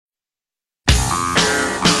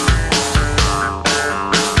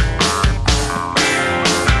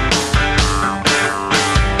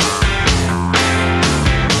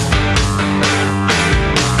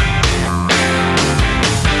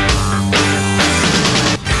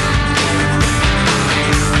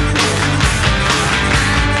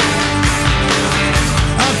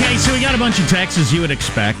bunch of texts, as you would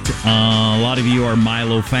expect. A lot of you are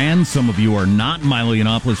Milo fans. Some of you are not. Milo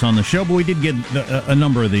Yiannopoulos on the show, but we did get a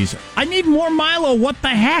number of these. I need more Milo. What the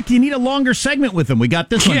heck? You need a longer segment with him. We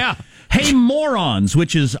got this one. Yeah. Hey, morons,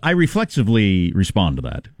 which is, I reflexively respond to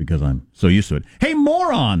that because I'm so used to it. Hey,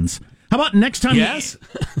 morons. How about next time? Yes.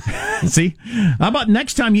 See? How about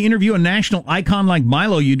next time you interview a national icon like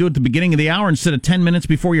Milo, you do it at the beginning of the hour instead of 10 minutes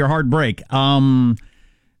before your hard break?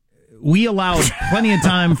 We allowed plenty of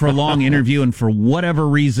time for a long interview, and for whatever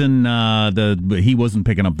reason, he wasn't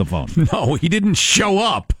picking up the phone. No, he didn't show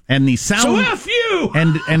up. And the sound. So F you!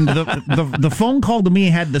 And the phone call to me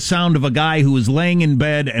had the sound of a guy who was laying in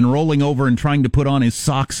bed and rolling over and trying to put on his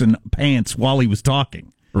socks and pants while he was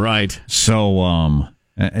talking. Right. So,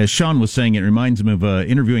 as Sean was saying, it reminds him of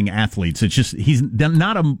interviewing athletes. It's just he's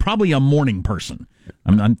not probably a morning person.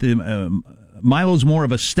 Milo's more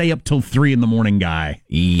of a stay up till 3 a.m. guy.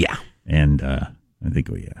 Yeah. And I think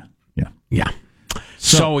Yeah.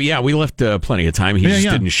 So we left plenty of time. He just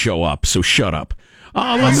didn't show up, so shut up.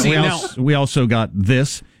 Let's see now. We also got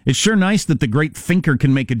this. It's sure nice that the great thinker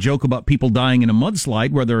can make a joke about people dying in a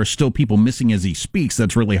mudslide where there are still people missing as he speaks.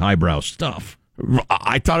 That's really highbrow stuff.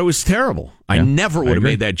 I thought it was terrible. I never would have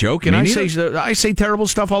made that joke, and I say terrible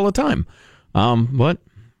stuff all the time. But,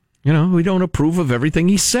 we don't approve of everything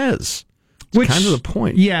he says. Which, kind of the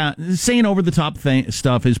point. Yeah, saying over-the-top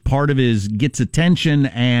stuff is part of his gets attention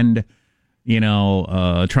and,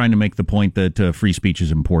 trying to make the point that free speech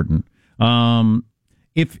is important.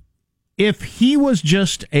 If he was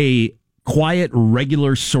just a quiet,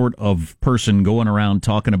 regular sort of person going around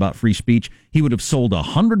talking about free speech, he would have sold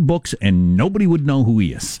 100 books and nobody would know who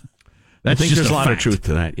he is. I think there's a lot of truth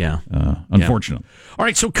to that, yeah. Unfortunately. Yeah. All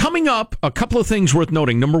right, so coming up, a couple of things worth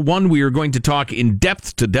noting. Number one, we are going to talk in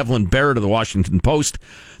depth to Devlin Barrett of the Washington Post,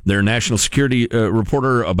 their national security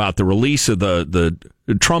reporter, about the release of the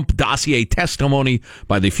Trump Dossier testimony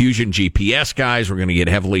by the Fusion GPS guys. We're going to get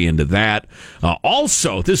heavily into that.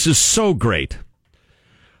 Also, this is so great.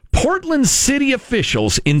 Portland city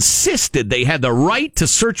officials insisted they had the right to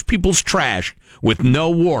search people's trash with no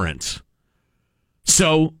warrants.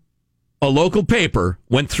 So a local paper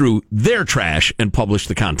went through their trash and published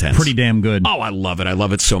the contents. Pretty damn good. Oh, I love it. I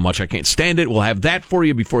love it so much. I can't stand it. We'll have that for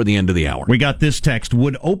you before the end of the hour. We got this text.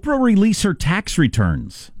 Would Oprah release her tax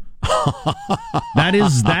returns? That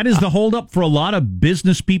is the holdup for a lot of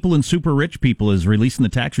business people and super rich people, is releasing the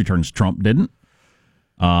tax returns. Trump didn't.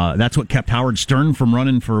 That's what kept Howard Stern from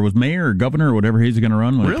running for mayor or governor or whatever he's going to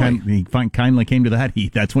run. Really? He kindly came to that.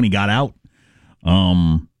 That's when he got out.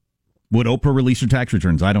 Would Oprah release her tax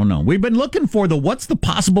returns? I don't know. We've been looking for what's the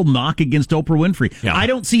possible knock against Oprah Winfrey. Yeah. I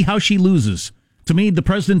don't see how she loses. To me, the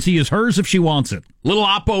presidency is hers if she wants it. Little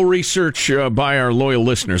Oppo research by our loyal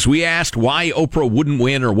listeners. We asked why Oprah wouldn't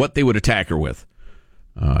win or what they would attack her with.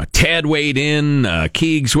 Ted weighed in,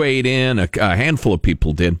 Keegs weighed in, a handful of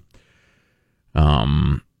people did.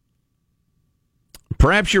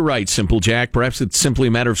 Perhaps you're right, Simple Jack. Perhaps it's simply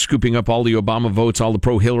a matter of scooping up all the Obama votes, all the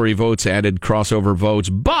pro-Hillary votes, added crossover votes.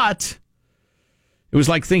 But it was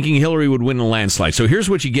like thinking Hillary would win in a landslide. So here's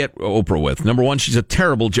what you get Oprah with. Number one, she's a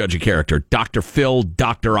terrible judge of character. Dr. Phil,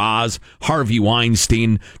 Dr. Oz, Harvey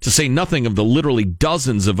Weinstein, to say nothing of the literally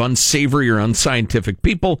dozens of unsavory or unscientific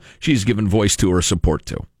people she's given voice to or support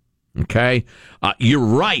to. Okay? You're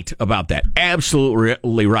right about that.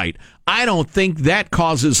 Absolutely right. I don't think that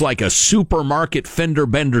causes like a supermarket fender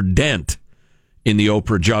bender dent in the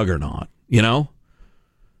Oprah juggernaut,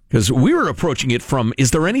 Because we were approaching it from,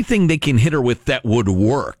 is there anything they can hit her with that would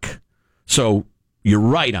work? So you're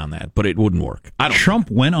right on that, but it wouldn't work. Trump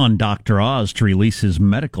went on Dr. Oz to release his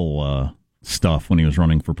medical stuff when he was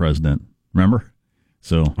running for president. Remember?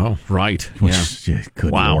 So, right. Yeah.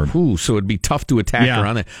 Good wow. Lord. Ooh, so it'd be tough to attack her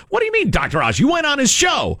on that. What do you mean, Dr. Oz? You went on his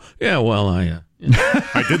show. Yeah, well, I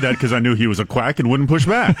did that because I knew he was a quack and wouldn't push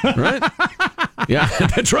back. Right? Yeah,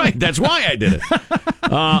 that's right. That's why I did it.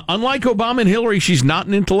 Unlike Obama and Hillary, she's not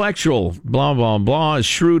an intellectual. Blah, blah, blah. As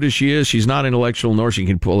shrewd as she is, she's not intellectual, nor she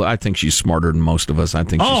can pull. I think she's smarter than most of us. I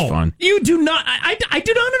think she's fine. You do not. I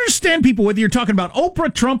do not understand people, whether you're talking about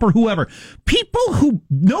Oprah, Trump, or whoever. People who,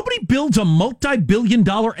 nobody builds a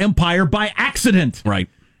multi-billion-dollar empire by accident. Right.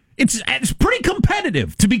 It's pretty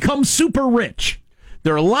competitive to become super rich.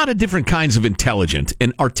 There are a lot of different kinds of intelligent,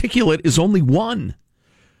 and articulate is only one.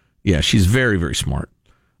 Yeah, she's very, very smart.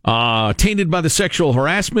 Tainted by the sexual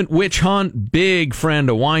harassment witch hunt, big friend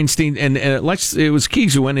of Weinstein, and it was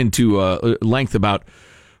Keegs who went into length about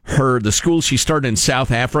the school she started in South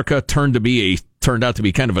Africa turned out to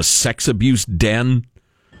be kind of a sex abuse den.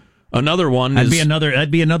 Another one that'd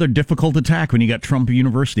be another difficult attack when you got Trump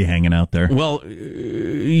University hanging out there. Well,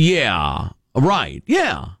 yeah, right,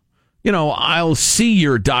 yeah. I'll see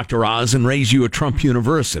your Dr. Oz and raise you a Trump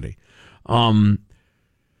University.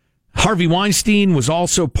 Harvey Weinstein was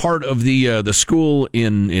also part of the school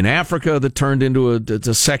in Africa that turned into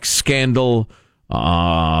a sex scandal.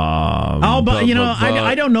 I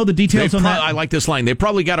don't know the details on that. I like this line. They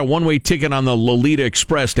probably got a one-way ticket on the Lolita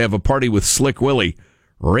Express to have a party with Slick Willie.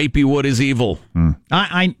 Rapey Wood is evil.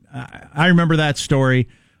 I remember that story.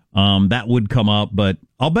 That would come up, but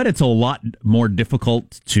I'll bet it's a lot more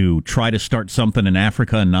difficult to try to start something in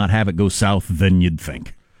Africa and not have it go south than you'd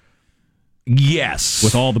think. Yes.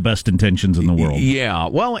 With all the best intentions in the world. Yeah.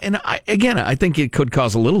 Well, and I think it could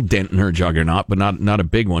cause a little dent in her juggernaut, but not a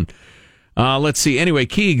big one. Let's see. Anyway,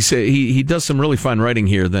 Keegs, he does some really fine writing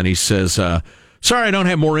here. Then he says, sorry I don't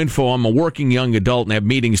have more info. I'm a working young adult and have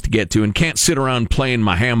meetings to get to and can't sit around playing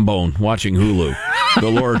my ham bone watching Hulu. The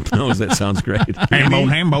Lord knows that sounds great.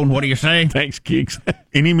 Ham bone, what do you say? Thanks, Keegs.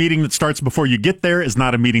 Any meeting that starts before you get there is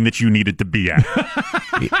not a meeting that you needed to be at.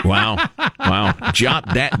 Wow.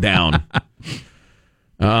 Jot that down.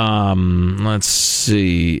 Let's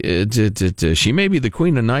see. She may be the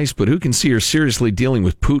queen of nice, but who can see her seriously dealing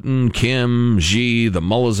with Putin, Kim, Xi, the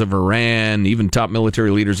mullahs of Iran, even top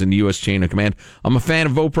military leaders in the U.S. chain of command? I'm a fan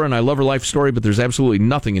of Oprah, and I love her life story, but there's absolutely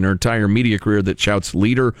nothing in her entire media career that shouts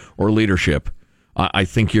leader or leadership. I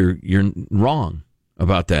think you're wrong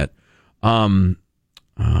about that.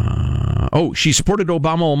 She supported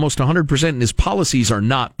Obama almost 100%, and his policies are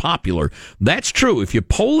not popular. That's true. If you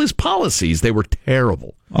poll his policies, they were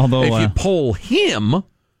terrible. Although, if you poll him,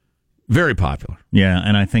 very popular. Yeah,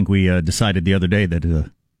 and I think we decided the other day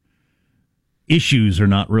that issues are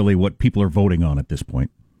not really what people are voting on at this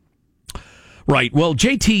point. Right. Well,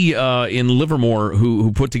 JT in Livermore,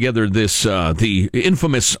 who put together this, the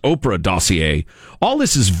infamous Oprah dossier, all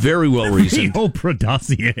this is very well reasoned. The Oprah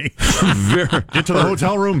dossier. Get to the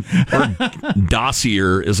hotel room. Or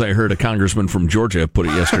dossier, as I heard a congressman from Georgia put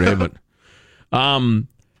it yesterday. But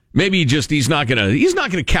maybe he's not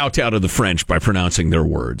gonna kowtow to the French by pronouncing their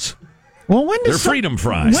words. Well, they're freedom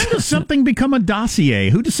fries. When does something become a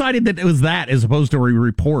dossier? Who decided that it was that as opposed to a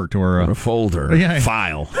report or a folder,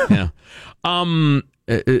 file? Yeah.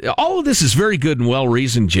 All of this is very good and well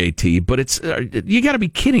reasoned, JT. But it's you got to be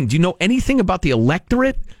kidding. Do you know anything about the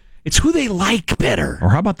electorate? It's who they like better. Or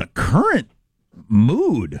how about the current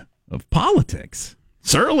mood of politics?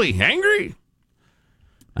 Surly, angry.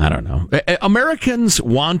 I don't know. Americans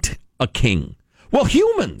want a king. Well,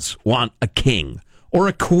 humans want a king or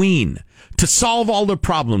a queen to solve all their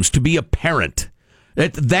problems, to be a parent.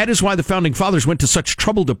 That is why the Founding Fathers went to such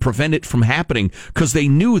trouble to prevent it from happening, because they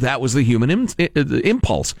knew that was the human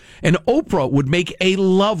impulse. And Oprah would make a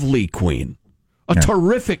lovely queen, a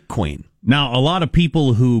terrific queen. Now, a lot of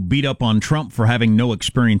people who beat up on Trump for having no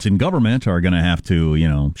experience in government are going to have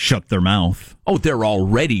to, shut their mouth. Oh, they're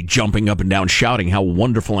already jumping up and down shouting how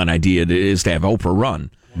wonderful an idea it is to have Oprah run.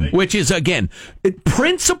 Which is, again,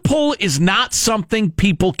 principle is not something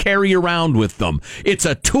people carry around with them. It's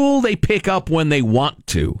a tool they pick up when they want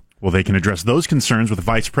to. Well, they can address those concerns with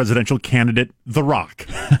vice presidential candidate The Rock.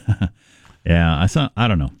 Yeah, I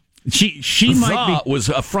don't know. She might be was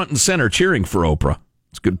front and center cheering for Oprah.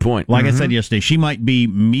 It's a good point. Like I said yesterday, she might be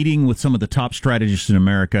meeting with some of the top strategists in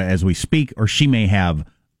America as we speak, or she may have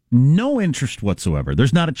no interest whatsoever.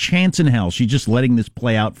 There's not a chance in hell. She's just letting this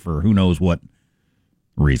play out for who knows what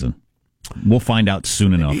reason. We'll find out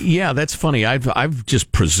soon enough. Yeah, that's funny. I've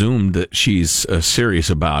just presumed that she's serious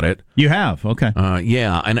about it. You have? Okay.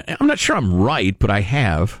 Yeah, and I'm not sure I'm right, but I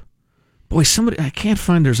have. Boy, I can't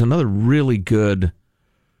find, there's another really good,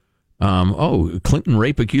 Clinton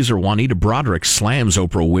rape accuser Juanita Broderick slams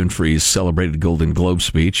Oprah Winfrey's celebrated Golden Globe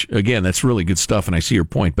speech. Again, that's really good stuff, and I see your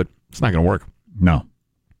point, but it's not going to work. No.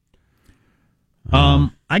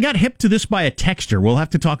 I got hip to this by a texter. We'll have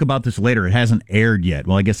to talk about this later. It hasn't aired yet.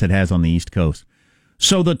 Well, I guess it has on the East Coast.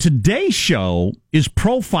 So the Today Show is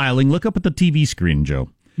profiling, look up at the TV screen, Joe.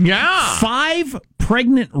 Yeah. 5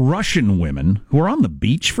 pregnant Russian women who are on the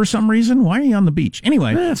beach for some reason. Why are you on the beach?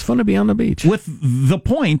 Anyway. Yeah, it's fun to be on the beach. With the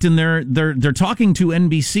point, and they're talking to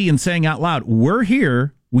NBC and saying out loud, we're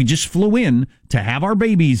here. We just flew in to have our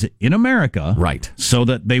babies in America. Right. So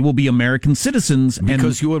that they will be American citizens.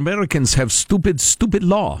 Because you Americans have stupid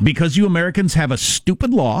law. Because you Americans have a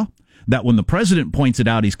stupid law that when the president points it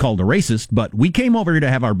out, he's called a racist. But we came over here to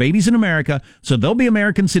have our babies in America, so they'll be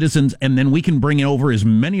American citizens, and then we can bring over as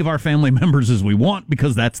many of our family members as we want,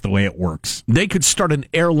 because that's the way it works. They could start an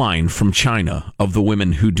airline from China of the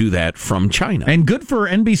women who do that from China. And good for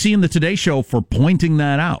NBC and the Today Show for pointing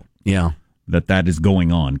that out. Yeah. That is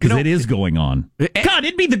going on, because it is going on. God,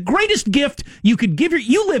 it'd be the greatest gift you could give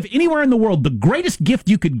you live anywhere in the world, the greatest gift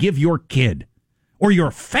you could give your kid or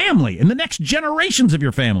your family and the next generations of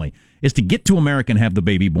your family is to get to America and have the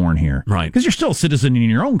baby born here. Right. Because you're still a citizen in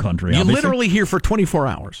your own country, You're obviously. literally here for 24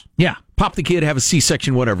 hours. Yeah. Pop the kid, have a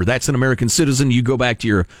C-section, whatever. That's an American citizen. You go back to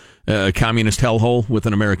your communist hellhole with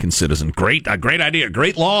an American citizen. Great idea.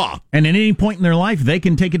 Great law. And at any point in their life, they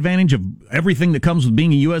can take advantage of everything that comes with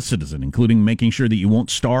being a U.S. citizen, including making sure that you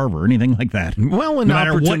won't starve or anything like that. Well, and no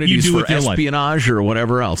matter what you opportunities do for with your life. espionage or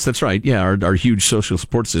whatever else. That's right. Yeah, our huge social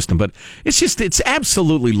support system. But it's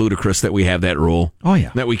absolutely ludicrous that we have that rule. Oh,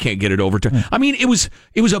 yeah. That we can't get it over to. Yeah. I mean, it was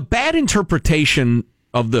a bad interpretation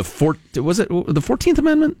of the 14th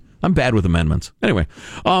Amendment? I'm bad with amendments. Anyway,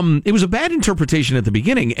 it was a bad interpretation at the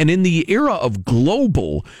beginning, and in the era of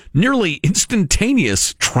global, nearly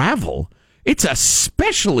instantaneous travel, it's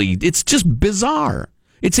just bizarre.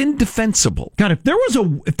 It's indefensible. God, if there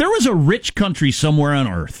was a rich country somewhere on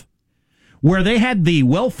Earth where they had the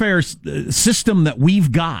welfare system that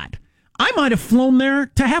we've got, I might have flown there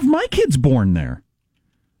to have my kids born there.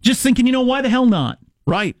 Just thinking, why the hell not?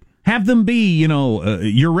 Right. Have them be,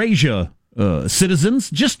 Eurasia citizens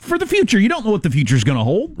just for the future. You don't know what the future's going to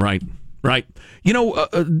hold. Right.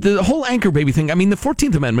 The whole anchor baby thing, I mean, the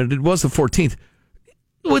 14th Amendment, it was the 14th,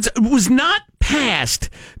 was not passed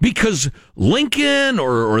because Lincoln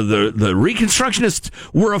or the Reconstructionists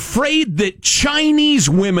were afraid that Chinese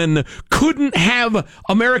women couldn't have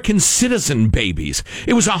American citizen babies.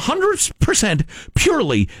 It was 100%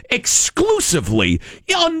 purely, exclusively,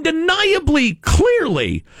 undeniably,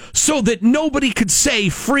 clearly, so that nobody could say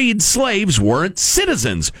freed slaves weren't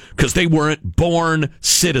citizens because they weren't born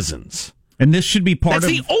citizens. And this should be That's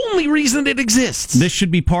the only reason it exists. This should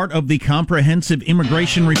be part of the comprehensive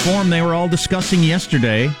immigration reform they were all discussing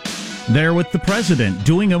yesterday there with the president,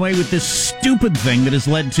 doing away with this stupid thing that has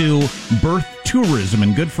led to birth tourism,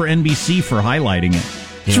 and good for NBC for highlighting it.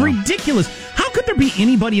 It's ridiculous. How could there be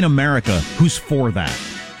anybody in America who's for that?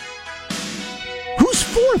 Who's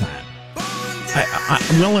for that?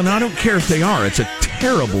 Well, and I don't care if they are. It's a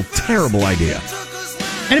terrible, terrible idea.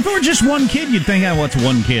 And if it were just one kid, you'd think, what's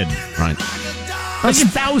one kid? Right. That's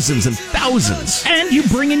thousands and thousands. And you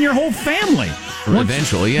bring in your whole family.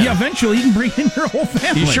 Eventually, yeah. Yeah, eventually you can bring in your whole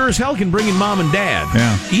family. You sure as hell can bring in mom and dad.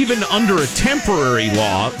 Yeah. Even under a temporary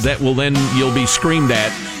law that will then you'll be screamed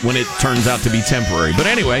at when it turns out to be temporary. But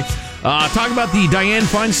anyway, talk about the Dianne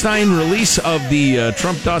Feinstein release of the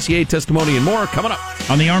Trump Dossier testimony and more coming up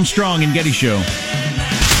on the Armstrong and Getty Show.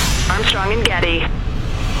 Armstrong and Getty.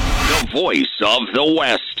 The voice of the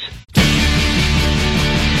West.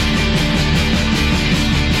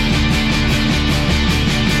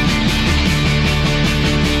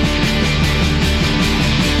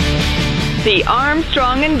 The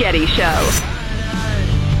Armstrong and Getty Show.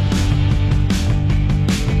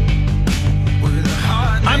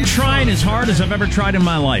 I'm trying as hard as I've ever tried in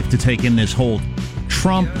my life to take in this whole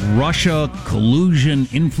Trump-Russia collusion,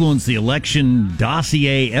 influence the election,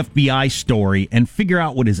 dossier, FBI story, and figure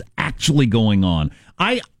out what is actually going on.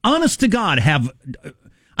 I, honest to God,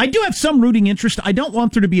 I do have some rooting interest. I don't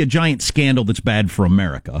want there to be a giant scandal that's bad for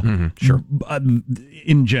America. Mm-hmm, sure.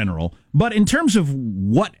 In general. But in terms of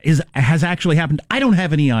what has actually happened, I don't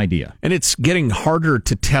have any idea. And it's getting harder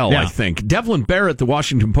to tell, I think. Devlin Barrett, the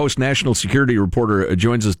Washington Post national security reporter,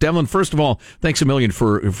 joins us. Devlin, first of all, thanks a million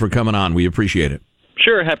for coming on. We appreciate it.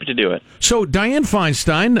 Sure, happy to do it. So Dianne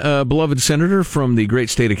Feinstein, beloved senator from the great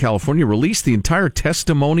state of California, released the entire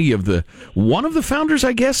testimony of one of the founders,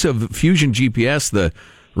 I guess, of Fusion GPS, the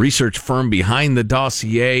research firm behind the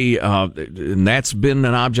dossier, and that's been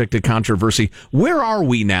an object of controversy. Where are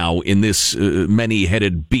we now in this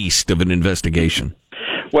many-headed beast of an investigation?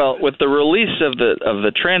 Well, with the release of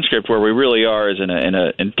the transcript, where we really are is in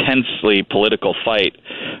a intensely political fight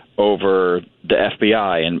over the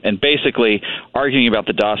FBI, and basically arguing about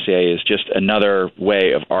the dossier is just another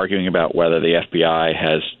way of arguing about whether the FBI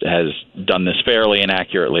has done this fairly and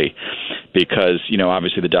accurately, because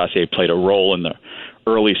obviously the dossier played a role in the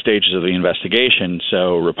early stages of the investigation.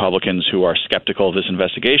 So Republicans who are skeptical of this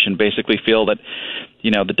investigation basically feel that,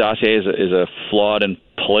 the dossier is a flawed and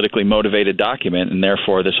politically motivated document, and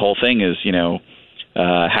therefore this whole thing is,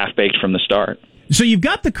 half-baked from the start. So you've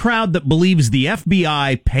got the crowd that believes the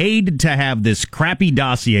FBI paid to have this crappy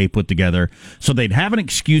dossier put together so they'd have an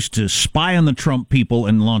excuse to spy on the Trump people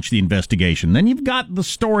and launch the investigation. Then you've got the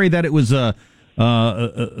story that it was the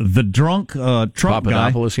drunk Trump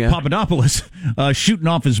Papadopoulos, guy, Papadopoulos, shooting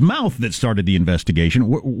off his mouth that started the investigation.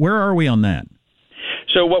 Where are we on that?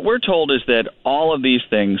 So what we're told is that all of these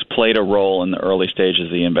things played a role in the early stages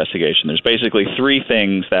of the investigation. There's basically three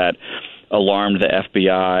things that alarmed the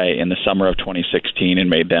FBI in the summer of 2016 and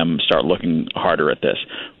made them start looking harder at this.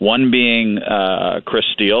 One being Chris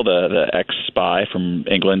Steele, the ex-spy from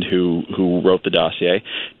England who wrote the dossier.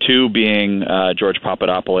 Two being George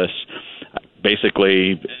Papadopoulos,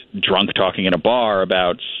 basically drunk talking in a bar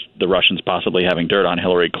about the Russians possibly having dirt on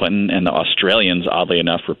Hillary Clinton, and the Australians, oddly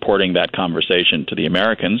enough, reporting that conversation to the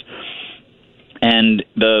Americans. And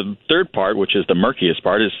the third part, which is the murkiest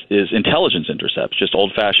part, is intelligence intercepts, just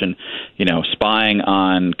old-fashioned, spying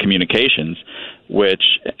on communications,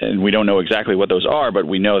 and we don't know exactly what those are, but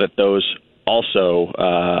we know that those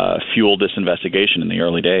also fueled this investigation in the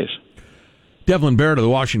early days. Devlin Barrett of the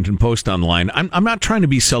Washington Post on the line. I'm not trying to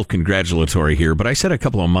be self-congratulatory here, but I said a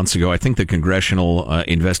couple of months ago, I think the congressional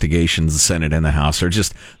investigations, the Senate and the House, are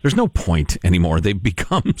just, there's no point anymore. They've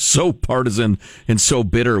become so partisan and so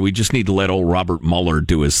bitter. We just need to let old Robert Mueller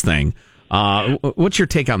do his thing. What's your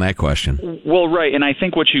take on that question? Well, right, and I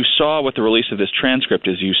think what you saw with the release of this transcript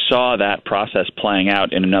is you saw that process playing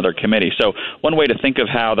out in another committee. So one way to think of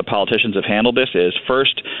how the politicians have handled this is,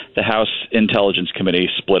 first, the House Intelligence Committee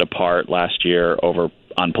split apart last year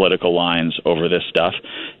on political lines over this stuff.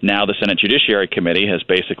 Now the Senate Judiciary Committee has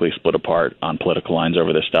basically split apart on political lines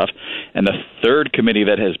over this stuff. And the third committee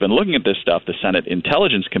that has been looking at this stuff, the Senate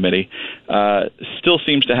Intelligence Committee, still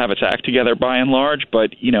seems to have its act together by and large,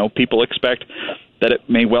 but, people expect that it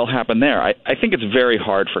may well happen there. I think it's very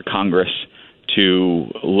hard for Congress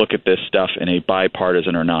to look at this stuff in a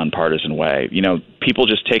bipartisan or nonpartisan way. People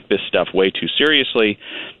just take this stuff way too seriously,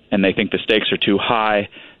 and they think the stakes are too high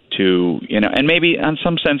and maybe in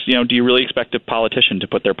some sense, do you really expect a politician to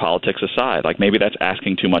put their politics aside? Like, maybe that's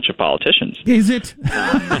asking too much of politicians. Is it?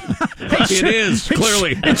 It is,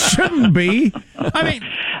 clearly. It shouldn't be. I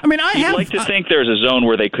mean, I'd like to think there's a zone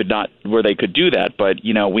where they could do that, but,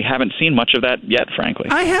 we haven't seen much of that yet, frankly.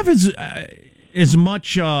 I have as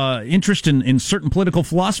much interest in certain political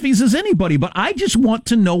philosophies as anybody, but I just want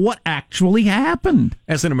to know what actually happened.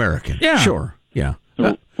 As an American. Yeah. Sure. Yeah.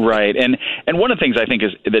 Right, and one of the things I think is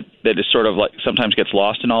that is sort of like sometimes gets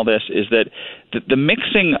lost in all this is that the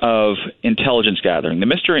mixing of intelligence gathering, the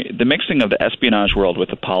mixing of the espionage world with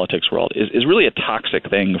the politics world is really a toxic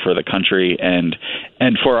thing for the country and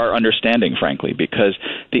for our understanding, frankly, because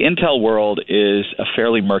the intel world is a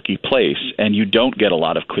fairly murky place, and you don't get a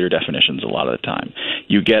lot of clear definitions a lot of the time.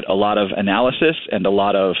 You get a lot of analysis and a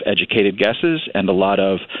lot of educated guesses and a lot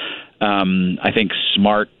of, I think,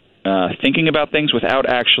 smart thinking about things without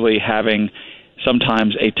actually having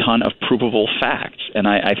sometimes a ton of provable facts. And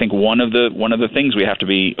I think one of the things we have to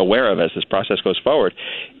be aware of as this process goes forward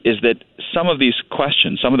is that some of these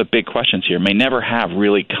questions, some of the big questions here, may never have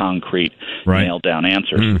really concrete, nailed down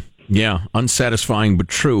answers. Yeah, unsatisfying but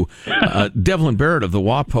true. Devlin Barrett of the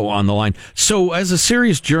WAPO on the line. So as a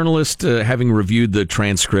serious journalist, having reviewed the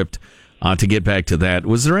transcript, to get back to that,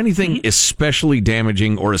 was there anything especially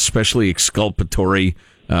damaging or especially exculpatory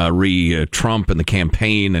Trump and the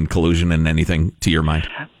campaign and collusion and anything to your mind?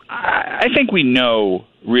 I think we know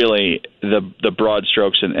really the broad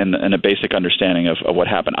strokes and a basic understanding of what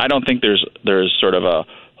happened. I don't think there's sort of a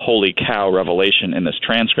holy cow revelation in this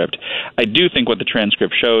transcript. I do think what the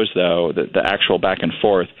transcript shows, though, the actual back and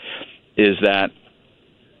forth, is that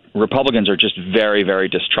Republicans are just very, very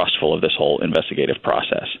distrustful of this whole investigative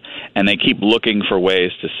process. And they keep looking for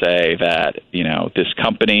ways to say that, this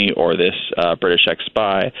company or this British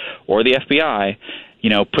ex-spy or the FBI,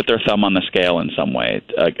 put their thumb on the scale in some way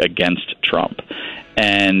against Trump.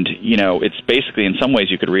 And, it's basically, in some ways,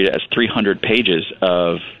 you could read it as 300 pages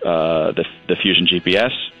of the Fusion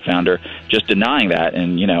GPS founder just denying that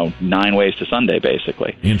in, 9 ways to Sunday,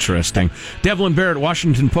 basically. Interesting. Devlin Barrett,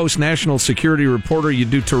 Washington Post national security reporter. You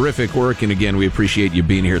do terrific work. And again, we appreciate you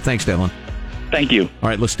being here. Thanks, Devlin. Thank you. All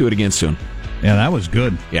right, let's do it again soon. Yeah, that was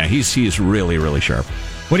good. Yeah, he is really, really sharp.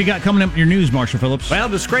 What do you got coming up in your news, Marshall Phillips? Well,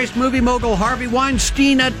 disgraced movie mogul Harvey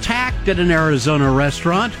Weinstein attacked at an Arizona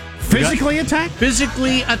restaurant. Physically attacked?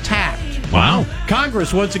 Physically attacked. Wow.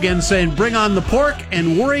 Congress once again saying bring on the pork,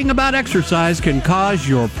 and worrying about exercise can cause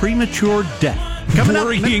your premature death.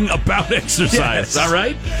 Worrying about exercise. Yes. All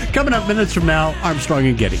right. Coming up minutes from now, Armstrong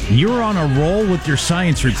and Getty. You're on a roll with your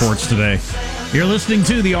science reports today. You're listening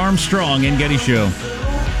to the Armstrong and Getty Show.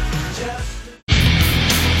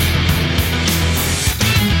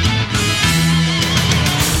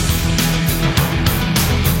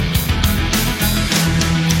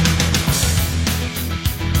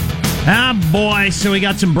 Ah, boy. So we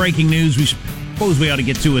got some breaking news we suppose we ought to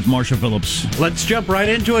get to with Marshall Phillips. Let's jump right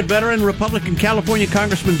into it. Veteran Republican California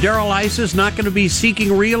Congressman Darrell Issa is not going to be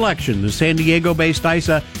seeking re-election. The San Diego-based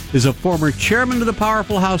Issa is a former chairman of the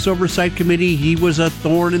powerful House Oversight Committee. He was a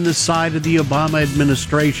thorn in the side of the Obama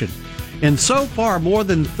administration. And so far, more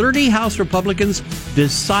than 30 House Republicans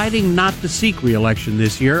deciding not to seek re-election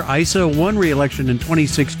this year. Issa won re-election in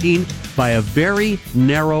 2016 by a very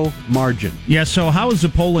narrow margin. Yeah, so how is the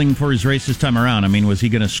polling for his race this time around? I mean, was he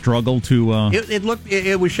going to struggle to...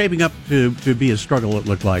 It was shaping up to be a struggle, it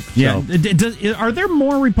looked like. Yeah. So. Are there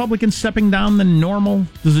more Republicans stepping down than normal?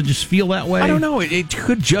 Does it just feel that way? I don't know. It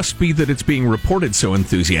could just be that it's being reported so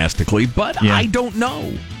enthusiastically, but I don't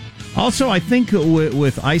know. Also, I think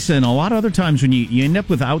with Issa and a lot of other times when you end up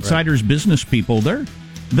with outsiders, business people, they're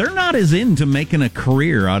not as into making a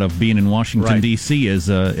career out of being in Washington, D.C.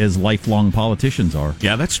 as lifelong politicians are.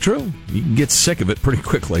 Yeah, that's true. You can get sick of it pretty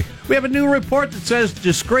quickly. We have a new report that says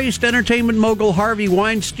disgraced entertainment mogul Harvey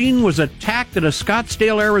Weinstein was attacked at a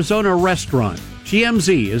Scottsdale, Arizona restaurant.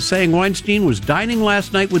 TMZ is saying Weinstein was dining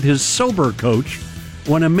last night with his sober coach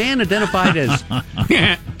when a man identified as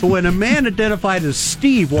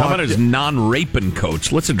Steve walked. How about his non-raping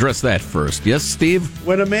coach? Let's address that first. Yes, Steve?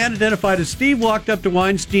 When a man identified as Steve walked up to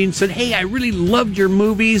Weinstein and said, "Hey, I really loved your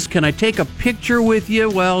movies. Can I take a picture with you?"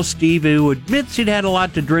 Well, Steve, who admits he'd had a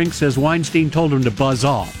lot to drink, says Weinstein told him to buzz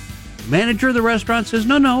off. The manager of the restaurant says,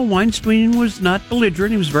 no, Weinstein was not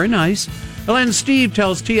belligerent. He was very nice. Well, then Steve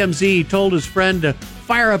tells TMZ he told his friend to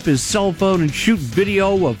fire up his cell phone and shoot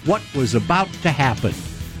video of what was about to happen.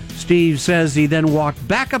 Steve says he then walked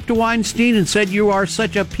back up to Weinstein and said, "You are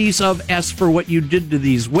such a piece of S for what you did to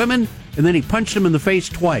these women," and then he punched him in the face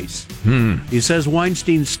twice. He says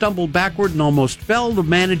Weinstein stumbled backward and almost fell. The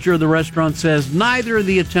manager of the restaurant says neither of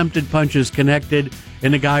the attempted punches connected,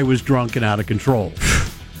 and the guy was drunk and out of control.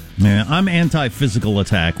 Yeah, I'm anti-physical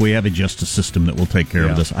attack. We have a justice system that will take care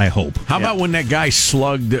of this, I hope. How about when that guy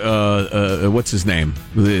slugged, what's his name?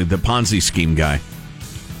 The Ponzi scheme guy.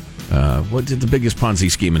 What did the biggest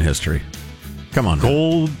Ponzi scheme in history? Come on.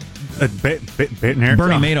 Gold, Bernie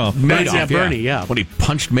Madoff. Bernie, yeah. When he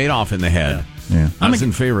punched Madoff in the head. Yeah. I was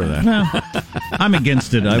in favor of that. No, I'm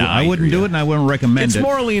against it. I wouldn't do it, and I wouldn't recommend it. It's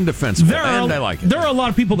morally indefensible, and I like it. There are a lot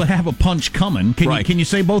of people that have a punch coming. Can you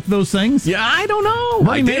say both those things? Yeah, I don't know.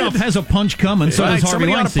 Bernie Madoff has a punch coming, so does Harvey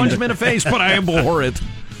Somebody ought to Weinstein. punch him in the face, but I abhor it.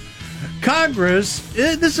 Congress,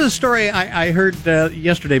 this is a story I heard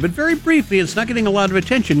yesterday, but very briefly, it's not getting a lot of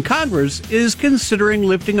attention. Congress is considering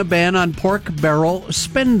lifting a ban on pork barrel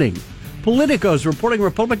spending. Politico is reporting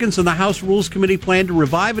Republicans in the House Rules Committee plan to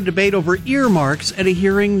revive a debate over earmarks at a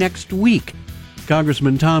hearing next week.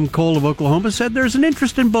 Congressman Tom Cole of Oklahoma said there's an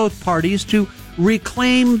interest in both parties to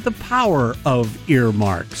reclaim the power of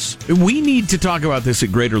earmarks. We need to talk about this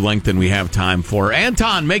at greater length than we have time for.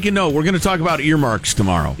 Anton, make a note. We're going to talk about earmarks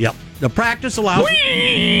tomorrow. Yep. The practice allows...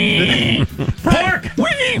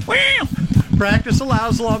 Practice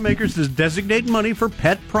allows lawmakers to designate money for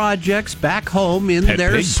pet projects back home in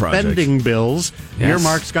their spending bills. Yes.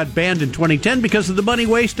 Earmarks got banned in 2010 because of the money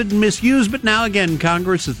wasted and misused, but now again,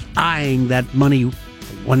 Congress is eyeing that money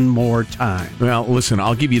one more time. Well, listen,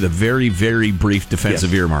 I'll give you the very, very brief defense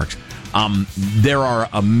of earmarks. There are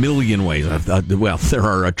a million ways, there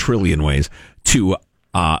are a trillion ways to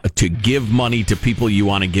give money to people you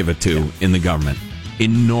want to give it to in the government.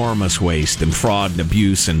 Enormous waste and fraud and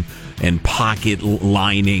abuse and pocket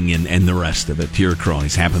lining and the rest of it to your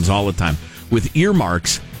cronies. Happens all the time. With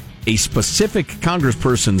earmarks, a specific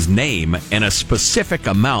congressperson's name and a specific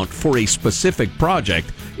amount for a specific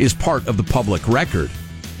project is part of the public record.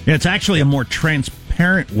 Yeah, it's actually a more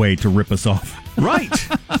transparent way to rip us off. Right.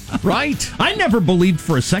 Right. I never believed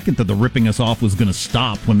for a second that the ripping us off was going to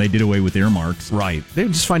stop when they did away with earmarks. Right. They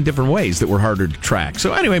would just find different ways that were harder to track.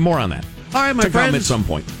 So anyway, more on that. All right, my friends. Come at some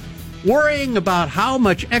point. Worrying about how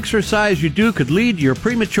much exercise you do could lead to your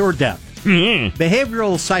premature death.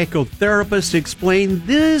 Behavioral psychotherapists explain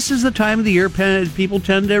this is the time of the year people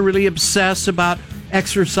tend to really obsess about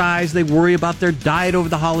exercise. They worry about their diet over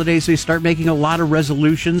the holidays. They start making a lot of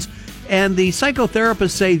resolutions. And the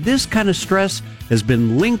psychotherapists say this kind of stress has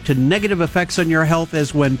been linked to negative effects on your health,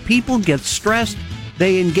 as when people get stressed,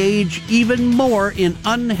 they engage even more in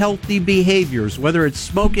unhealthy behaviors, whether it's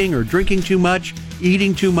smoking or drinking too much,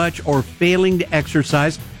 eating too much, or failing to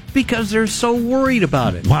exercise because they're so worried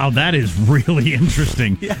about it. Wow, that is really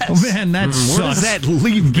interesting. Yes. Oh, man, that sucks. Where does that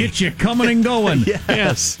leave Get you coming and going.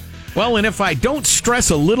 Yes. Well, and if I don't stress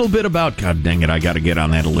a little bit about, God dang it, I got to get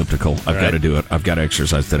on that elliptical. I've got to do it. I've got to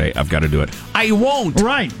exercise today. I've got to do it. I won't.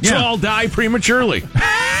 Right. So I'll die prematurely.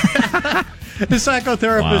 The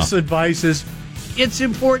psychotherapist's advice is it's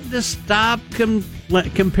important to stop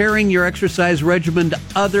comparing your exercise regimen to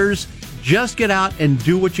others. Just get out and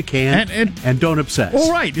do what you can and don't obsess.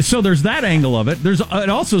 Well, right. So there's that angle of it. It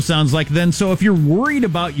also sounds like then, so if you're worried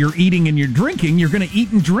about your eating and your drinking, you're going to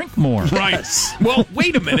eat and drink more. Right. Well,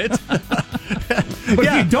 wait a minute. But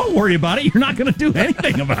if you don't worry about it, you're not going to do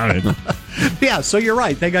anything about it. Yeah, so you're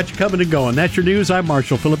right. They got you coming and going. That's your news. I'm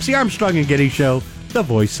Marshall Phillips, the Armstrong and Getty Show, the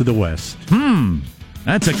voice of the West.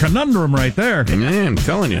 That's a conundrum right there. Man, I'm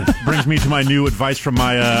telling you. Brings me to my new advice from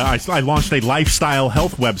my. I launched a lifestyle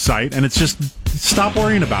health website, and it's just stop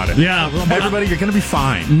worrying about it. Yeah, everybody, you're going to be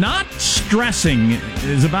fine. Not stressing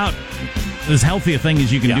is about as healthy a thing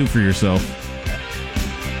as you can do for yourself.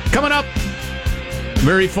 Coming up,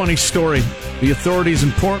 very funny story. The authorities in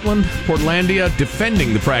Portlandia,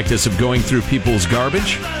 defending the practice of going through people's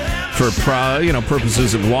garbage for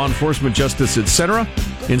purposes of law enforcement, justice, etc.,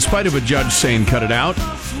 in spite of a judge saying cut it out.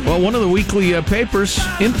 Well, one of the weekly papers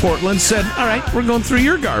in Portland said, all right, we're going through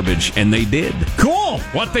your garbage. And they did. Cool.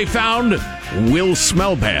 What they found will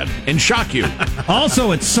smell bad and shock you.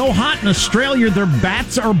 Also, it's so hot in Australia, their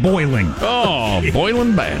bats are boiling. Oh,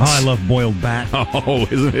 boiling bats. Oh, I love boiled bat. Oh,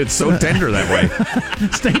 isn't it so tender that way?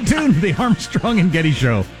 Stay tuned to the Armstrong and Getty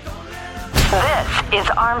Show. This is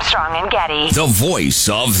Armstrong and Getty. The voice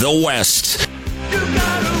of the West.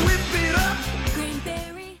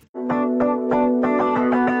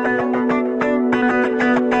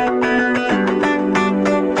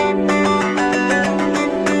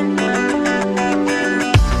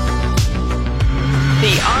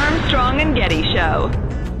 The Armstrong and Getty Show.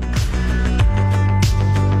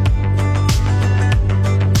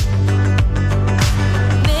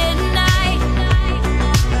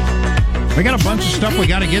 We got a bunch of stuff we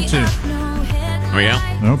got to get to. Oh, yeah?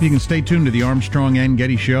 I hope you can stay tuned to the Armstrong and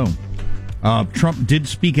Getty Show. Trump did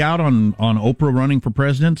speak out on Oprah running for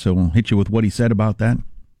president, so we'll hit you with what he said about that.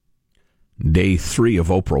 Day 3 of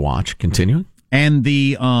Oprah Watch. Continuing. And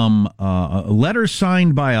the letters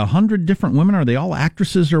signed by 100 different women, are they all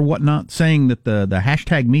actresses or whatnot, saying that the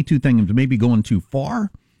hashtag Me Too thing is maybe going too far?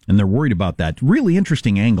 And they're worried about that. Really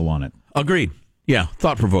interesting angle on it. Agreed. Yeah,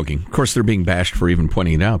 thought-provoking. Of course, they're being bashed for even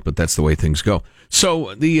pointing it out, but that's the way things go.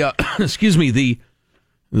 So the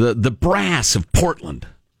the brass of Portland,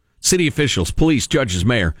 city officials, police, judges,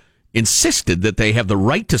 mayor, insisted that they have the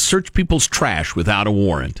right to search people's trash without a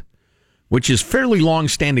warrant, which is fairly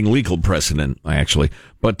long-standing legal precedent, actually.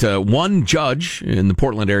 But one judge in the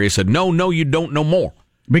Portland area said, no, you don't know more.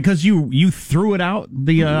 Because you threw it out,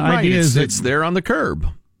 the idea is it's there on the curb.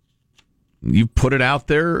 You put it out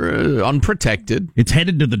there unprotected. It's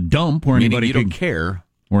headed to the dump where anybody don't care.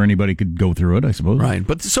 Where anybody could go through it, I suppose. Right.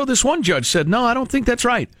 But so this one judge said, no, I don't think that's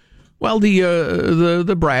right. Well,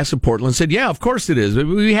 the brass of Portland said, yeah, of course it is.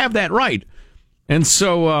 We have that right. And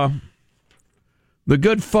so the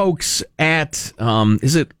good folks at,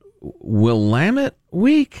 is it Willamette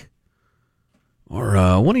Week?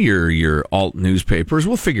 Or one of your alt newspapers.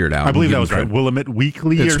 We'll figure it out. I believe that was right. Willamette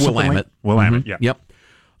Weekly or something Willamette. Like? Willamette, yeah. Yep.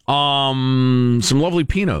 Some lovely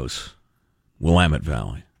Pinots, Willamette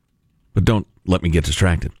Valley. But don't let me get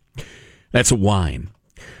distracted. That's a wine.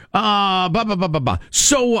 So,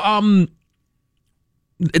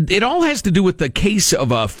 it all has to do with the case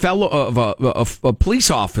of a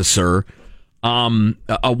police officer,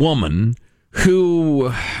 a woman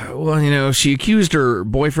who, she accused her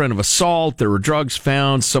boyfriend of assault. There were drugs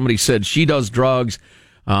found. Somebody said she does drugs.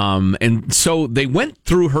 And so they went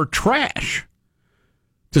through her trash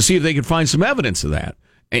to see if they could find some evidence of that.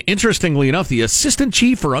 Interestingly enough, the assistant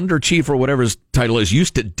chief or under chief or whatever his title is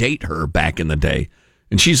used to date her back in the day.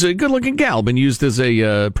 And she's a good-looking gal, been used as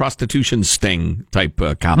a prostitution sting type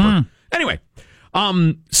copper. Anyway,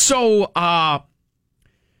 the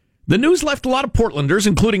news left a lot of Portlanders,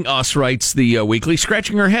 including us, writes the Weekly,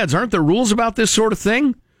 scratching their heads. Aren't there rules about this sort of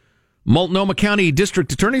thing? Multnomah County District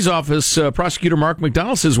Attorney's Office Prosecutor Mark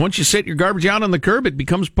McDonald says once you set your garbage out on the curb, it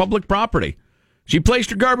becomes public property. She placed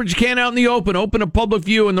her garbage can out in the open to public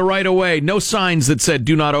view in the right-of-way. No signs that said,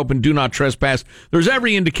 do not open, do not trespass. There's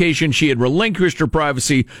every indication she had relinquished her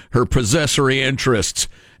privacy, her possessory interests.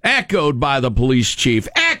 Echoed by the police chief,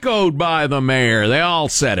 echoed by the mayor. They all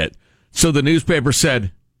said it. So the newspaper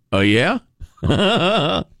said, oh, yeah?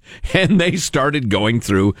 And they started going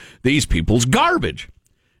through these people's garbage.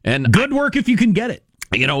 And good work if you can get it.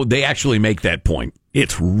 They actually make that point.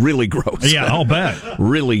 It's really gross. Yeah, I'll bet.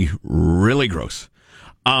 Really, really gross.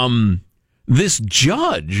 This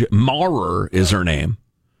judge, Maurer is her name,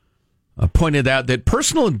 pointed out that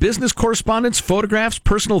personal and business correspondence, photographs,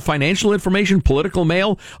 personal financial information, political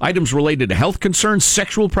mail, items related to health concerns,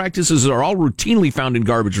 sexual practices are all routinely found in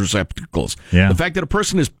garbage receptacles. Yeah. The fact that a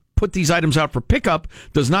person has put these items out for pickup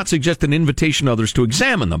does not suggest an invitation to others to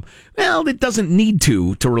examine them. Well, it doesn't need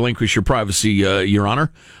to relinquish your privacy, Your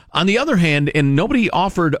Honor. On the other hand, and nobody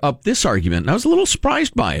offered up this argument, and I was a little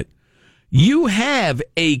surprised by it, you have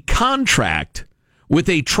a contract with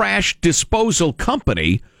a trash disposal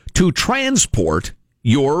company to transport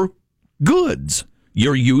your goods,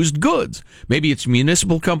 your used goods. Maybe it's a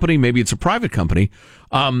municipal company, maybe it's a private company.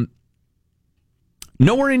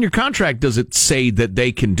 Nowhere in your contract does it say that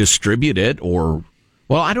they can distribute it or,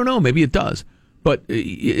 well, I don't know, maybe it does. But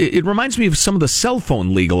it reminds me of some of the cell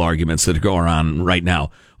phone legal arguments that are going on right now.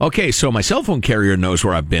 Okay, so my cell phone carrier knows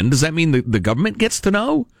where I've been. Does that mean the government gets to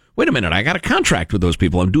know? Wait a minute, I got a contract with those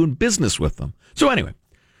people. I'm doing business with them. So anyway,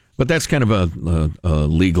 but that's kind of a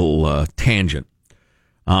legal tangent.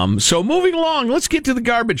 So moving along, let's get to the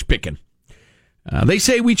garbage picking. They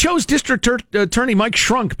say we chose District Attorney Mike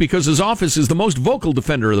Shrunk because his office is the most vocal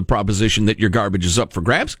defender of the proposition that your garbage is up for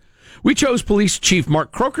grabs. We chose Police Chief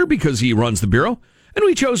Mark Croker because he runs the Bureau. And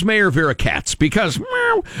we chose Mayor Vera Katz because,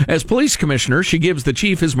 as police commissioner, she gives the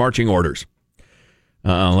chief his marching orders.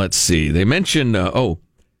 Let's see. They mentioned,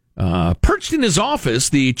 perched in his office,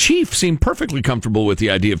 the chief seemed perfectly comfortable with the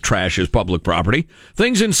idea of trash as public property.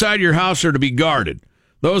 Things inside your house are to be guarded.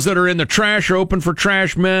 Those that are in the trash are open for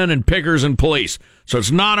trash men and pickers and police. So it's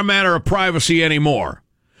not a matter of privacy anymore.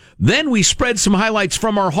 Then we spread some highlights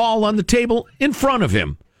from our haul on the table in front of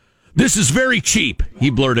him. This is very cheap, he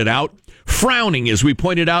blurted out, frowning as we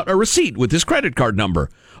pointed out a receipt with his credit card number,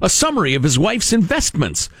 a summary of his wife's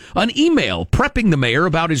investments, an email prepping the mayor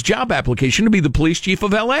about his job application to be the police chief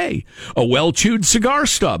of L.A., a well-chewed cigar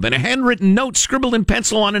stub, and a handwritten note scribbled in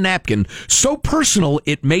pencil on a napkin, so personal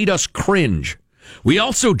it made us cringe. We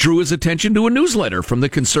also drew his attention to a newsletter from the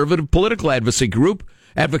conservative political advocacy group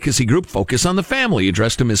Focus on the Family,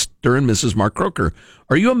 addressed to Mr. and Mrs. Mark Croker.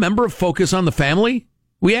 Are you a member of Focus on the Family?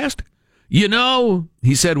 We asked. You know,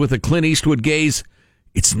 he said with a Clint Eastwood gaze,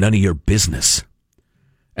 it's none of your business.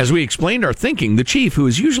 As we explained our thinking, the chief, who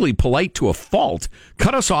is usually polite to a fault,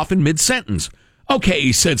 cut us off in mid-sentence. Okay,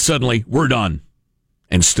 he said suddenly, we're done,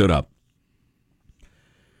 and stood up.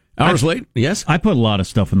 Hours late, yes? I put a lot of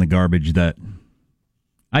stuff in the garbage that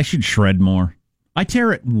I should shred more. I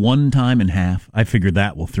tear it one time in half. I figured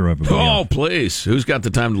that will throw everybody off. Oh, please. Who's got the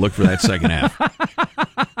time to look for that second half?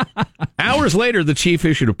 Hours later, the chief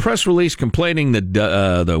issued a press release complaining that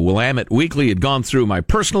the Willamette Weekly had gone through my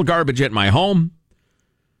personal garbage at my home.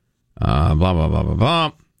 Blah, blah, blah, blah,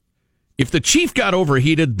 blah. If the chief got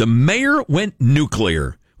overheated, the mayor went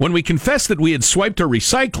nuclear. When we confessed that we had swiped her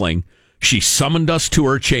recycling, she summoned us to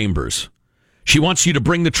her chambers. She wants you to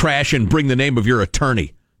bring the trash and bring the name of your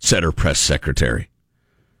attorney, said her press secretary.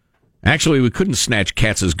 Actually, we couldn't snatch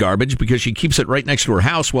Katz's garbage because she keeps it right next to her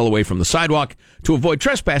house, well away from the sidewalk. To avoid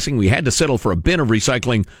trespassing, we had to settle for a bin of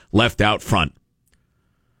recycling left out front.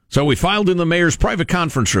 So we filed in the mayor's private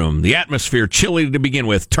conference room. The atmosphere, chilly to begin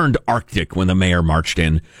with, turned Arctic when the mayor marched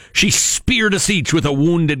in. She speared us each with a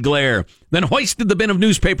wounded glare, then hoisted the bin of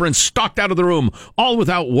newspaper and stalked out of the room, all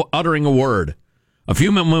without uttering a word. A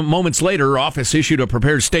few moments later, her office issued a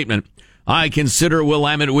prepared statement. I consider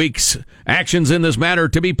Willamette Week's actions in this matter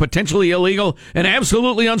to be potentially illegal and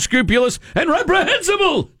absolutely unscrupulous and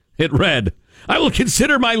reprehensible. It read, I will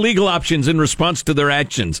consider my legal options in response to their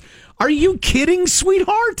actions. Are you kidding,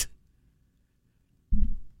 sweetheart?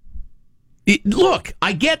 Look,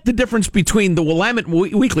 I get the difference between the Willamette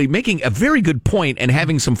Weekly making a very good point and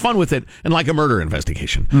having some fun with it and like a murder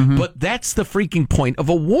investigation. Mm-hmm. But that's the freaking point of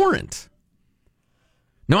a warrant.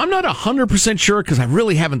 Now, I'm not 100% sure because I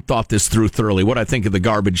really haven't thought this through thoroughly, what I think of the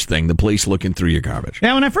garbage thing, the police looking through your garbage.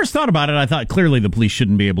 Yeah, when I first thought about it, I thought clearly the police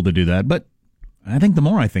shouldn't be able to do that. But I think the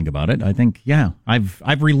more I think about it, I think, yeah,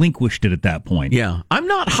 I've relinquished it at that point. Yeah, I'm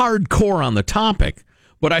not hardcore on the topic,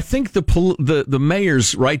 but I think the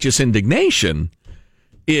mayor's righteous indignation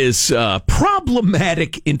is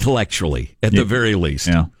problematic intellectually, at the very least.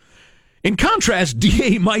 Yeah. In contrast,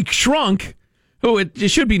 DA Mike Shrunk, who it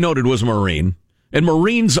should be noted was a Marine, and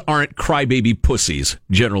Marines aren't crybaby pussies,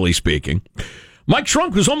 generally speaking. Mike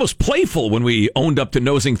Shrunk was almost playful when we owned up to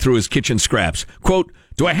nosing through his kitchen scraps. Quote,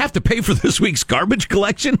 do I have to pay for this week's garbage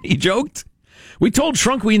collection? He joked. We told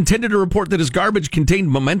Shrunk we intended to report that his garbage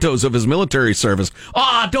contained mementos of his military service.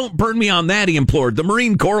 Don't burn me on that, he implored. The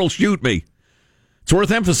Marine Corps will shoot me. It's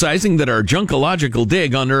worth emphasizing that our junkological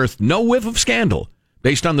dig unearthed no whiff of scandal.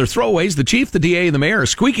 Based on their throwaways, the chief, the DA, and the mayor are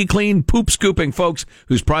squeaky clean, poop-scooping folks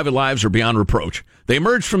whose private lives are beyond reproach. They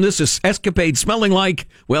emerged from this escapade smelling like,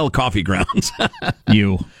 well, coffee grounds.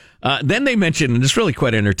 Then they mentioned, and it's really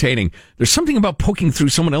quite entertaining, there's something about poking through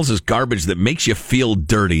someone else's garbage that makes you feel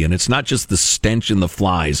dirty, and it's not just the stench and the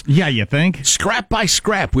flies. Yeah, you think? Scrap by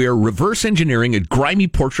scrap, we are reverse engineering a grimy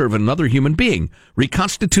portrait of another human being,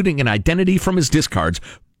 reconstituting an identity from his discards,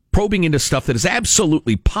 probing into stuff that is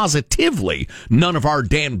absolutely, positively none of our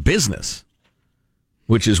damn business.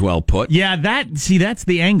 Which is well put. Yeah, that's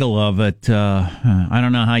the angle of it. I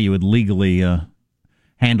don't know how you would legally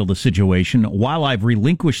handle the situation. While I've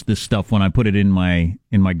relinquished this stuff when I put it in my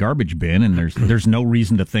garbage bin, and there's no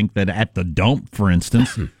reason to think that at the dump, for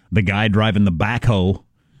instance, the guy driving the backhoe,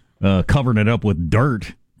 covering it up with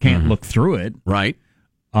dirt, can't look through it. Right.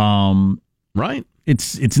 Right.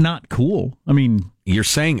 It's not cool. I mean, you're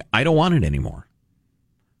saying I don't want it anymore.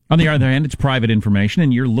 On the other hand, it's private information,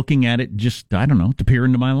 and you're looking at it just, I don't know, to peer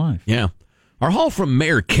into my life. Yeah. Our haul from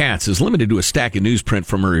Mayor Katz is limited to a stack of newsprint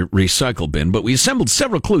from her recycle bin, but we assembled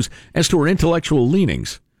several clues as to her intellectual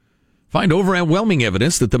leanings. Find overwhelming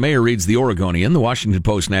evidence that the mayor reads the Oregonian, the Washington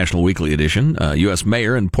Post National Weekly Edition, U.S.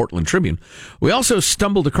 Mayor, and Portland Tribune. We also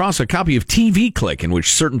stumbled across a copy of TV Click in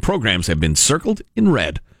which certain programs have been circled in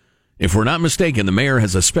red. If we're not mistaken, the mayor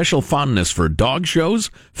has a special fondness for dog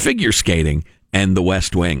shows, figure skating, and the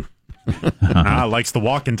West Wing. Likes the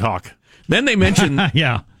walk and talk. Then they mentioned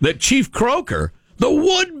that Chief Croker, the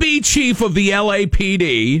would-be chief of the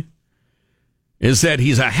LAPD, is that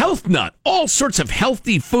he's a health nut. All sorts of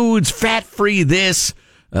healthy foods, fat-free this,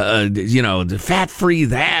 fat-free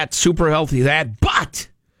that, super healthy that, but...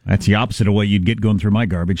 That's the opposite of what you'd get going through my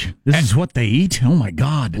garbage. This is what they eat? Oh, my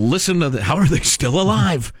God. Listen to how are they still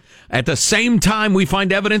alive? At the same time, we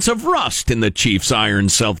find evidence of rust in the chief's iron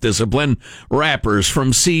self-discipline. Wrappers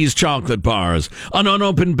from C's chocolate bars, an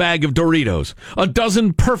unopened bag of Doritos, a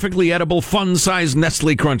dozen perfectly edible fun-sized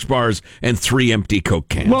Nestle Crunch bars, and 3 empty Coke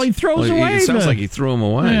cans. Well, he throws away. It sounds like he threw them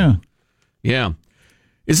away. Yeah.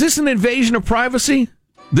 Is this an invasion of privacy?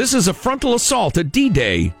 This is a frontal assault at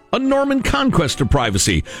D-Day, a Norman conquest of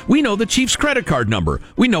privacy. We know the chief's credit card number.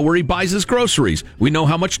 We know where he buys his groceries. We know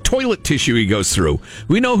how much toilet tissue he goes through.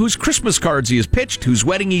 We know whose Christmas cards he has pitched, whose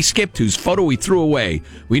wedding he skipped, whose photo he threw away.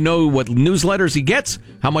 We know what newsletters he gets,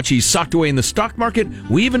 how much he's socked away in the stock market.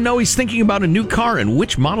 We even know he's thinking about a new car and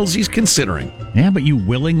which models he's considering. Yeah, but you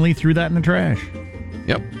willingly threw that in the trash.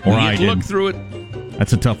 Yep. Or I look through it.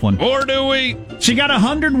 That's a tough one. Or do we? She got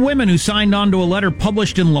 100 women who signed on to a letter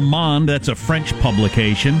published in Le Monde. That's a French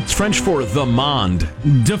publication. It's French for the Monde.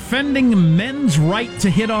 Defending men's right to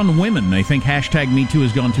hit on women. They think #MeToo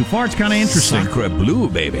has gone too far. It's kind of interesting. Sacre bleu,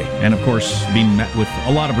 baby. And, of course, being met with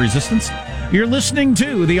a lot of resistance. You're listening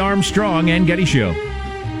to The Armstrong and Getty Show.